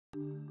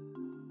I'm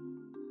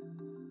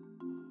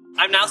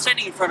now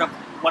standing in front of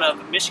one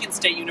of Michigan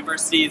State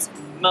University's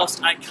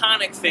most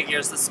iconic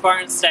figures, the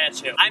Spartan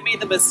statue. I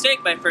made the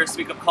mistake my first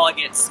week of calling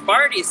it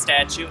Sparty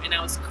statue, and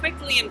I was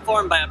quickly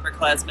informed by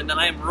upperclassmen that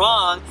I am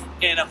wrong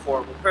and a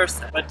horrible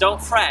person. But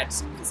don't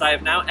fret, because I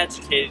have now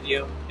educated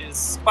you, it is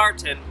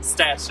Spartan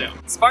statue.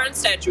 Spartan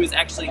statue is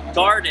actually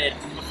guarded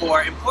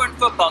before important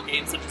football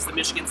games such as the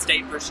Michigan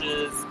State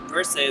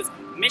versus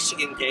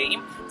Michigan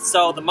game.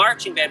 So the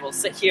marching band will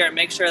sit here and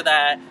make sure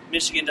that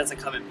Michigan doesn't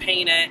come and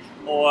paint it,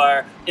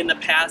 or in the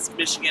past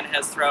Michigan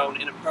has thrown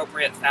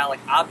inappropriate phallic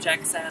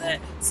objects at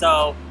it.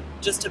 So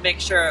just to make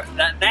sure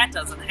that that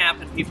doesn't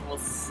happen, people will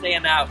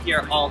stand out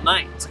here all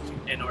night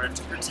in order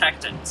to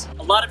protect it.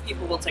 A lot of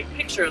people will take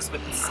pictures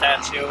with the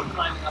statue,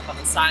 climbing up on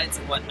the sides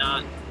and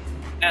whatnot,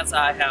 as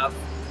I have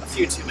a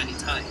few too many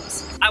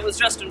times. I was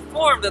just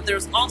informed that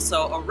there's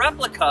also a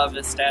replica of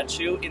this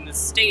statue in the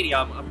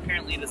stadium.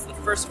 Apparently it is the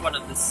first one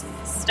of this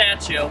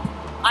statue.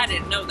 I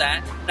didn't know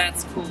that.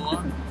 That's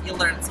cool. You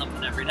learn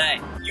something every day.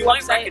 You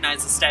might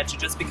recognize the statue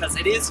just because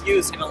it is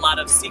used in a lot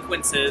of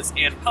sequences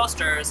and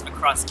posters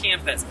across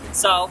campus.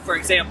 So, for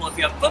example, if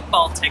you have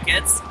football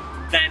tickets,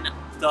 then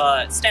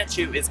the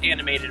statue is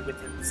animated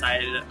within the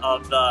side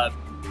of the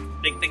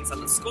big things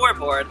on the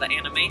scoreboard, the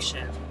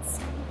animations.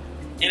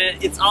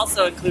 And it's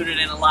also included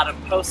in a lot of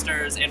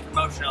posters and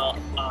promotional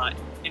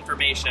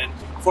information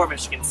for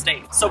Michigan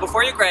State. So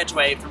before you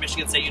graduate from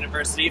Michigan State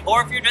University,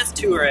 or if you're just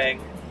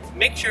touring,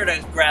 make sure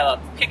to grab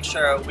a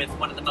picture with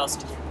one of the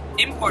most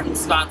important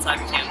spots on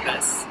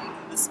campus,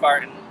 the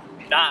Spartan,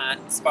 not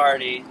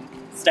Sparty,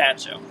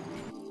 statue.